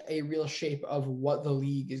you get a real shape of what the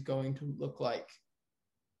league is going to look like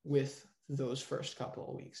with those first couple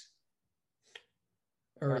of weeks.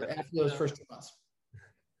 Or after those first 2 months.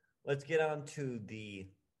 Let's get on to the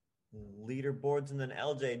leaderboards. And then,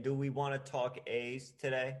 LJ, do we want to talk A's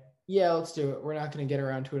today? Yeah, let's do it. We're not going to get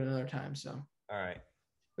around to it another time. So, all right.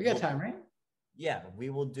 We got time, right? Yeah,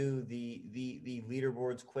 we will do the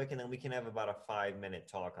leaderboards quick, and then we can have about a 5-minute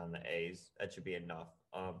talk on the A's. That should be enough.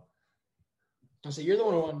 So you're the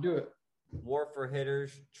one who want to do it. War for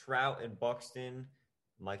hitters, Trout and Buxton.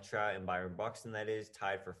 Mike Trout and Byron Buxton, that is,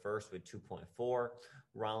 tied for first with 2.4.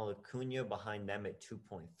 Ronald Acuna behind them at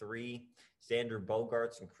 2.3. Xander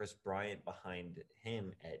Bogaerts and Chris Bryant behind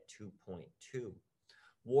him at 2.2.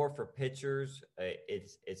 War for pitchers,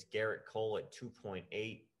 it's Garrett Cole at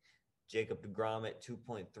 2.8. Jacob deGrom at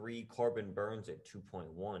 2.3. Corbin Burns at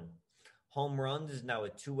 2.1. Home runs is now a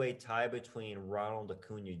two-way tie between Ronald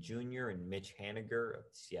Acuna Jr. and Mitch Haniger of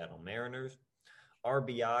the Seattle Mariners.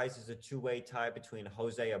 RBIs is a two-way tie between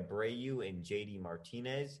Jose Abreu and JD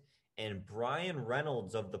Martinez. And Brian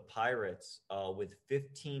Reynolds of the Pirates with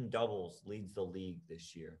 15 doubles leads the league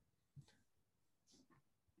this year.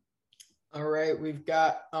 All right, we've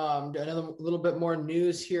got another little bit more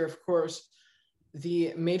news here. Of course,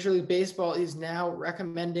 the Major League Baseball is now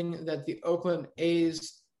recommending that the Oakland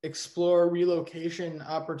A's explore relocation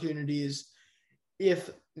opportunities if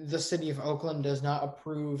the city of Oakland does not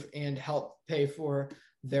approve and help pay for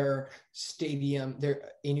their stadium,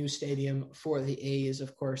 a new stadium for the A's.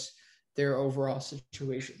 Of course, their overall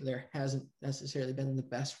situation there hasn't necessarily been the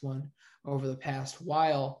best one over the past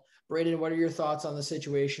while. Braden, what are your thoughts on the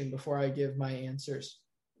situation before I give my answers?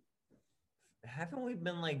 Haven't we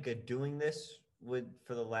been doing this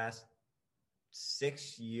for the last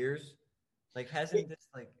 6 years? Hasn't this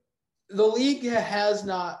the league has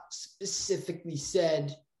not specifically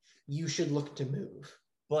said you should look to move.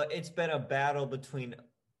 But it's been a battle between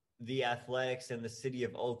the Athletics and the city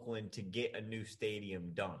of Oakland to get a new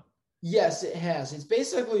stadium done. Yes, it has. It's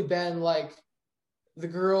basically been like the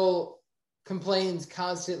girl complains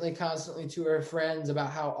constantly to her friends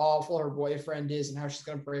about how awful her boyfriend is and how she's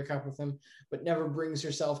going to break up with him, but never brings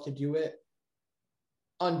herself to do it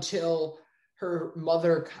until her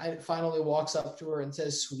mother finally walks up to her and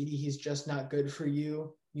says, "Sweetie, he's just not good for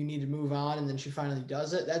you. You need to move on." And then she finally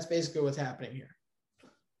does it. That's basically what's happening here.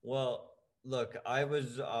 Well, look, I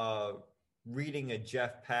was reading a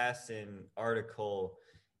Jeff Passan article,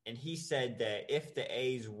 and he said that if the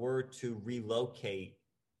A's were to relocate,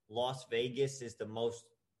 Las Vegas is the most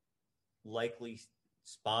likely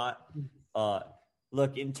spot.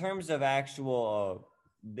 Look, in terms of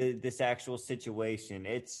this actual situation,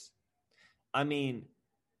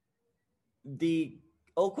 the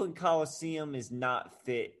Oakland Coliseum is not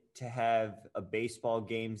fit to have a baseball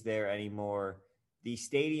games there anymore. The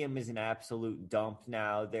stadium is an absolute dump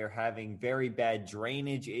now. They're having very bad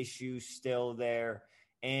drainage issues still there,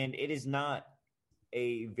 and it is not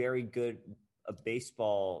a very good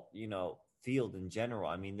baseball, field in general.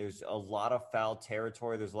 I mean, there's a lot of foul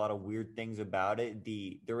territory. There's a lot of weird things about it.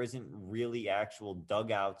 There isn't really actual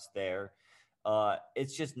dugouts there.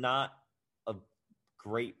 It's just not a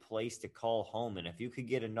great place to call home. And if you could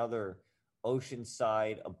get another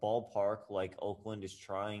Oceanside, a ballpark like Oakland is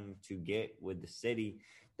trying to get with the city,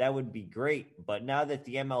 that would be great. But now that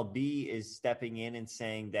the MLB is stepping in and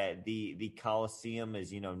saying that the Coliseum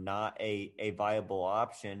is, not a viable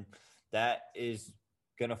option, that is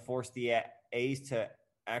going to force the A's to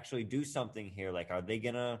actually do something here. Like, are they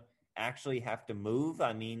going to actually have to move?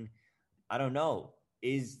 I mean, I don't know.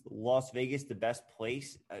 Is Las Vegas the best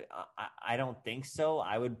place? I don't think so.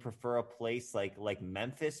 I would prefer a place like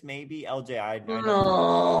Memphis, maybe. LJ, I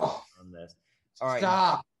know on this. All right.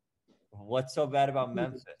 Stop. What's so bad about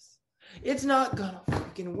Memphis? It's not gonna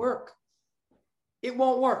freaking work. It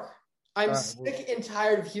won't work. I'm sick and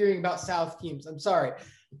tired of hearing about South teams. I'm sorry.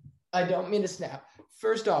 I don't mean to snap.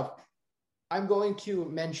 First off, I'm going to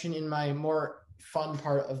mention in my more fun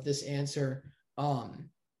part of this answer,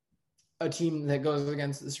 a team that goes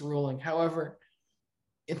against this ruling. However,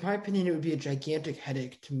 in my opinion, it would be a gigantic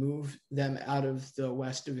headache to move them out of the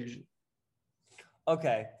West Division.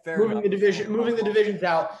 Okay, fair enough. Moving the divisions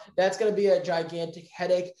out, that's going to be a gigantic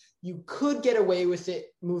headache. You could get away with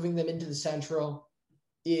it moving them into the Central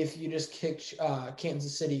if you just kicked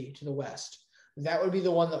Kansas City to the West. That would be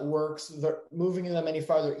the one that works. Moving them any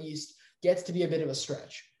farther east gets to be a bit of a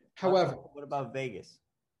stretch. However, what about Vegas?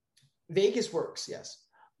 Vegas works, yes.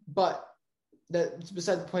 But that's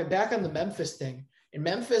beside the point. Back on the Memphis thing. In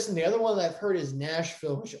Memphis, and the other one that I've heard is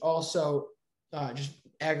Nashville, which also just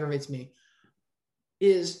aggravates me,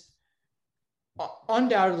 is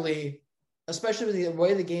undoubtedly, especially with the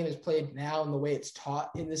way the game is played now and the way it's taught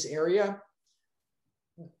in this area,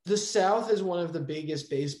 the South is one of the biggest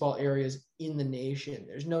baseball areas in the nation.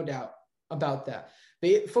 There's no doubt about that.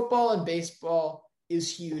 Football and baseball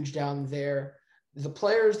is huge down there. The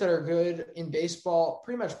players that are good in baseball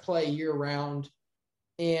pretty much play year-round,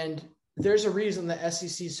 and there's a reason the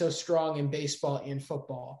SEC is so strong in baseball and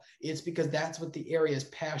football. It's because that's what the area is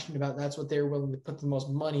passionate about. That's what they're willing to put the most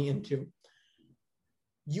money into.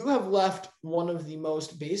 You have left one of the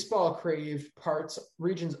most baseball-craved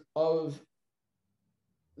regions of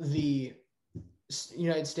the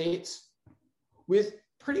United States with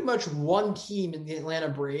pretty much one team in the Atlanta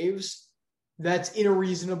Braves that's in a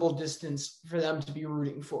reasonable distance for them to be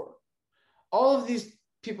rooting for. All of these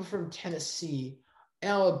people from Tennessee,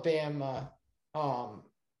 Alabama,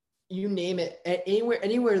 you name it,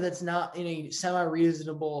 anywhere that's not in a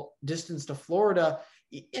semi-reasonable distance to Florida,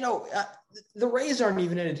 the Rays aren't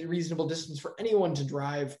even in a reasonable distance for anyone to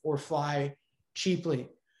drive or fly cheaply.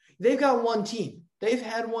 They've got one team. They've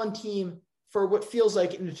had one team for what feels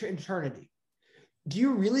like an eternity. Do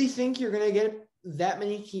you really think you're going to get that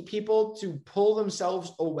many people to pull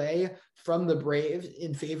themselves away from the Braves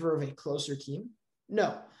in favor of a closer team?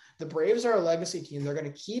 No. The Braves are a legacy team. They're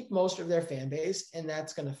going to keep most of their fan base, and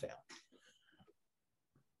that's going to fail.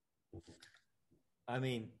 I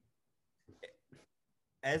mean,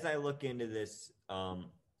 as I look into this,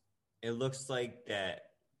 it looks like that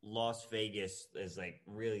Las Vegas is like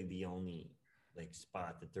really the only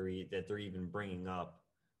spot that they're even bringing up.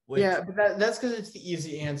 Yeah, but that's because it's the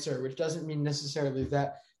easy answer, which doesn't mean necessarily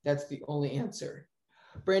that that's the only answer.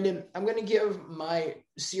 Brandon, I'm going to give my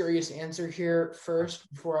serious answer here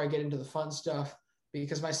first before I get into the fun stuff,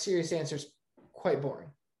 because my serious answer is quite boring.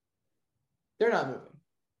 They're not moving.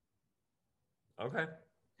 Okay.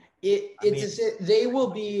 They will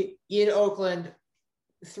be in Oakland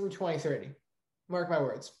through 2030. Mark my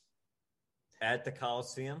words. At the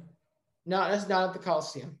Coliseum? No, that's not at the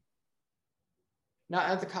Coliseum. Not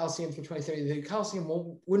at the Coliseum through 2030. The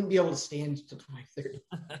Coliseum wouldn't be able to stand until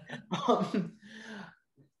 2030.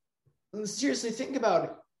 Seriously, think about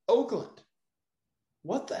it. Oakland.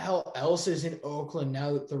 What the hell else is in Oakland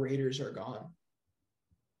now that the Raiders are gone?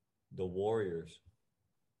 The Warriors.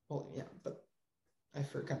 Well, yeah, but I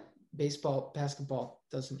forgot. Baseball, basketball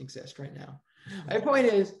doesn't exist right now. My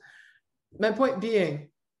point being,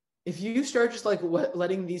 if you start just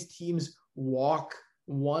letting these teams walk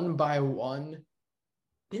one by one,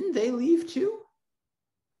 didn't they leave too?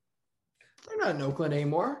 They're not in Oakland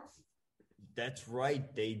anymore. That's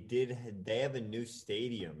right. They did. They have a new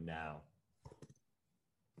stadium now.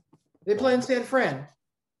 They play in San Fran.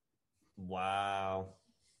 Wow.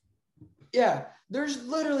 Yeah, there's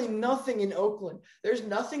literally nothing in Oakland. There's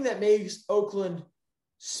nothing that makes Oakland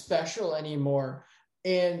special anymore.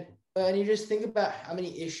 And you just think about how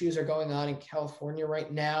many issues are going on in California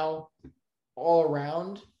right now, all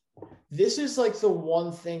around. This is one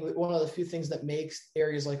of the few things that makes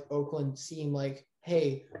areas like Oakland seem like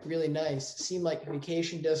hey, really nice, seem like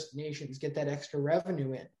vacation destinations, get that extra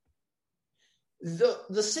revenue in.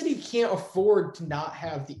 The city can't afford to not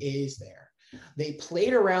have the A's there. They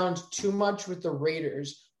played around too much with the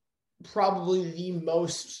Raiders, probably the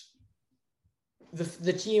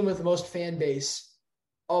team with the most fan base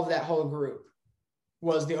of that whole group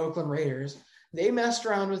was the Oakland Raiders. They messed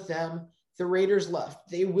around with them. The Raiders left.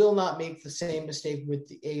 They will not make the same mistake with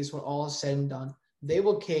the A's when all is said and done. They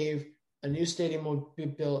will cave. A new stadium will be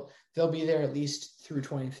built. They'll be there at least through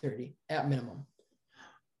 2030 at minimum.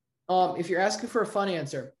 If you're asking for a fun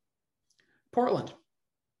answer, Portland.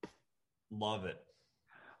 Love it.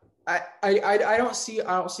 I don't see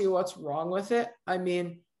what's wrong with it. I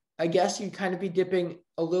mean, I guess you'd kind of be dipping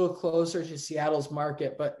a little closer to Seattle's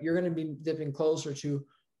market, but you're going to be dipping closer to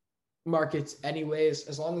markets anyways.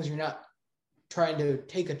 As long as you're not trying to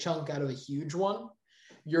take a chunk out of a huge one,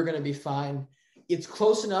 you're going to be fine. It's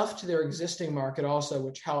close enough to their existing market also,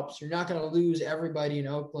 which helps. You're not going to lose everybody in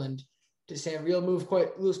Oakland to San Diego.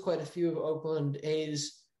 Lose quite a few of Oakland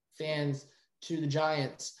A's fans to the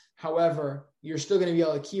Giants. However, you're still going to be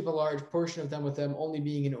able to keep a large portion of them with them only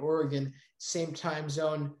being in Oregon, same time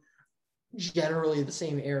zone, generally the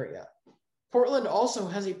same area. Portland also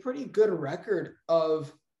has a pretty good record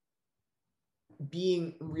of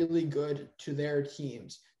being really good to their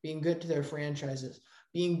teams, being good to their franchises,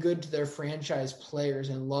 being good to their franchise players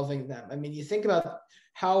and loving them. I mean, you think about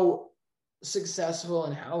how successful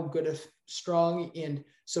and how good a strong and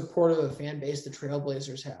supportive a fan base the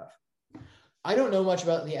Trailblazers have. I don't know much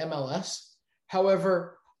about the MLS.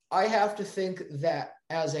 However, I have to think that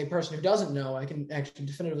as a person who doesn't know, I can actually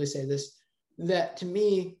definitively say this, that to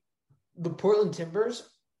me, the Portland Timbers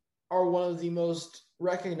are one of the most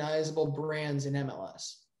recognizable brands in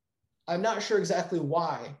MLS. I'm not sure exactly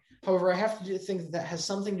why. However, I have to think that has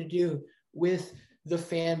something to do with the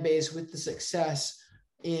fan base, with the success,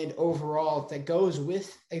 and overall that goes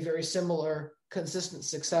with a very similar consistent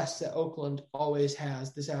success that Oakland always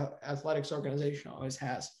has, this athletics organization always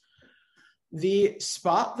has. The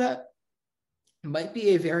spot that might be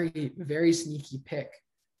a very, very sneaky pick,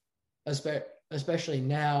 especially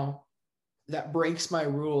now, that breaks my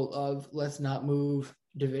rule of let's not move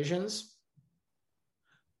divisions.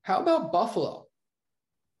 How about Buffalo?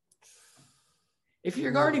 If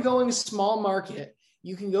you're already going small market,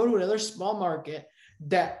 you can go to another small market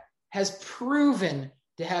that has proven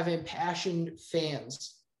to have impassioned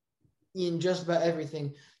fans in just about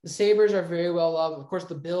everything. The Sabres are very well loved. Of course,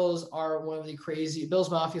 the Bills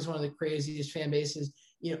Mafia is one of the craziest fan bases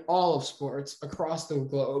in all of sports across the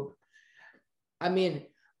globe. I mean,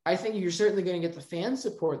 I think you're certainly going to get the fan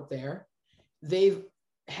support there. They've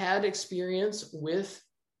had experience with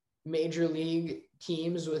major league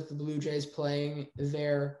teams, with the Blue Jays playing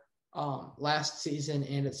their last season,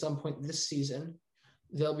 and at some point this season,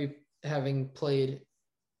 they'll be having played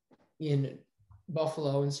in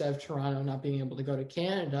Buffalo instead of Toronto, not being able to go to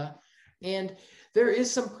Canada. And there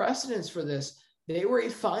is some precedence for this. They were a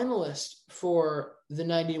finalist for the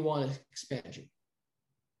 91 expansion.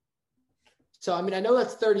 So, I mean, I know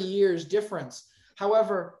that's 30 years difference.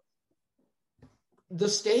 However, the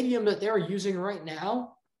stadium that they're using right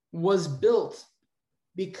now was built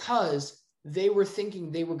because they were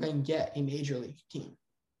thinking they were going to get a major league team.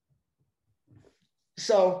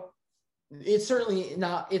 So it's certainly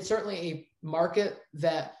a market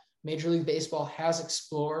that Major League Baseball has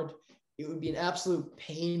explored. It would be an absolute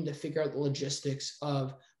pain to figure out the logistics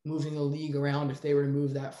of moving the league around if they were to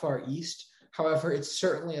move that far east. However, it's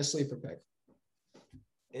certainly a sleeper pick.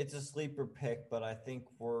 It's a sleeper pick, but I think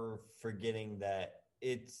we're forgetting that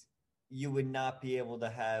you would not be able to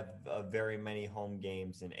have very many home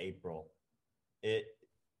games in April.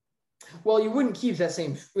 Well, you couldn't keep the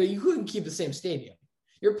same stadium.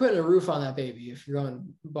 You're putting a roof on that baby if you're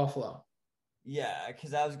going Buffalo. Yeah,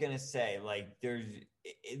 because I was gonna say, like,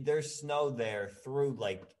 there's snow there through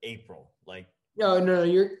like April. Like, no,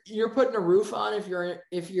 you're putting a roof on if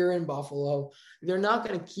you're in Buffalo. They're not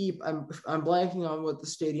gonna keep. I'm blanking on what the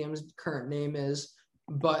stadium's current name is,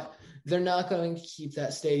 but they're not going to keep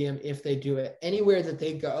that stadium if they do it. Anywhere that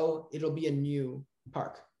they go, it'll be a new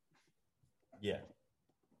park. Yeah.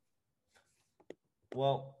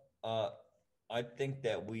 Well, I think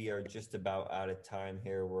that we are just about out of time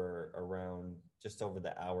here. We're around just over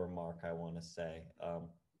the hour mark, I want to say.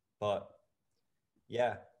 But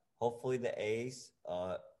yeah, hopefully the A's,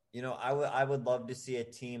 I would love to see a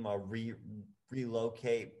team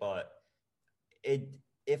relocate, but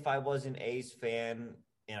if I was an A's fan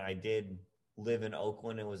and I did live in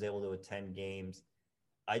Oakland and was able to attend games,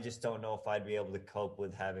 I just don't know if I'd be able to cope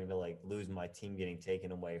with having to like lose my team getting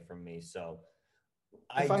taken away from me. So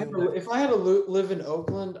If I had to live in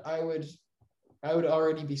Oakland, I would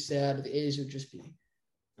already be sad. The A's would just be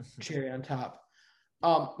cherry on top.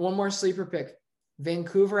 One more sleeper pick: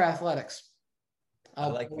 Vancouver Athletics. I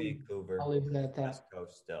like Vancouver. I'll leave it at that. West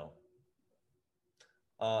Coast still.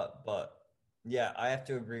 But yeah, I have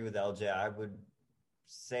to agree with LJ. I would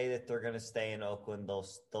say that they're going to stay in Oakland. They'll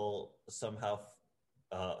still somehow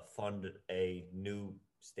fund a new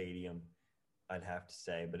stadium, I'd have to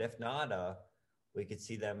say. But if not, we could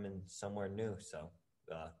see them in somewhere new. So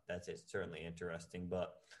that's it. Certainly interesting.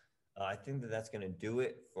 But I think that's going to do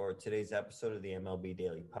it for today's episode of the MLB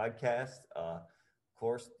Daily Podcast. Of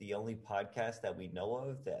course, the only podcast that we know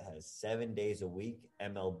of that has 7 days a week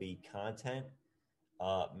MLB content.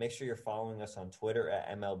 Make sure you're following us on Twitter at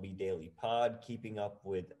MLB Daily Pod, keeping up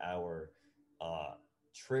with our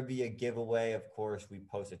trivia giveaway. Of course, we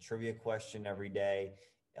post a trivia question every day.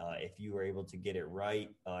 If you were able to get it right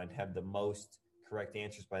and have the most correct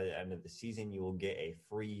answers by the end of the season, you will get a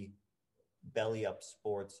free Belly Up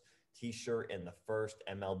Sports t-shirt and the first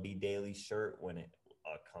MLB Daily shirt when it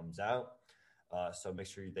comes out. So make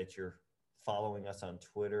sure that you're following us on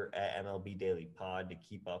Twitter at MLB Daily Pod to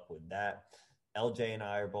keep up with that. LJ and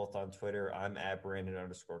I are both on Twitter. I'm at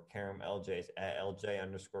Brandon_Karam. LJ is at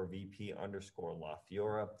LJ_VP_La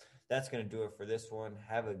Fiora. That's going to do it for this one.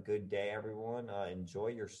 Have a good day, everyone. Enjoy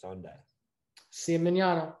your Sunday. See you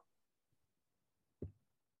mañana.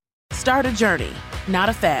 Start a journey, not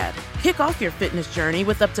a fad. Kick off your fitness journey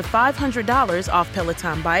with up to $500 off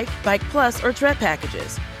Peloton Bike, Bike Plus, or Tread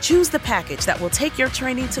packages. Choose the package that will take your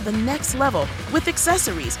training to the next level with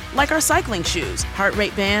accessories like our cycling shoes, heart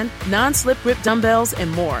rate band, non-slip grip dumbbells, and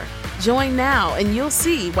more. Join now and you'll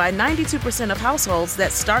see why 92% of households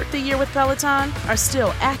that start the year with Peloton are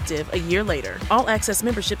still active a year later. All access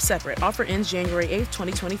membership separate. Offer ends January 8th,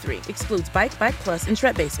 2023. Excludes Bike, Bike Plus, and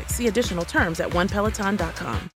Tread Basics. See additional terms at onepeloton.com.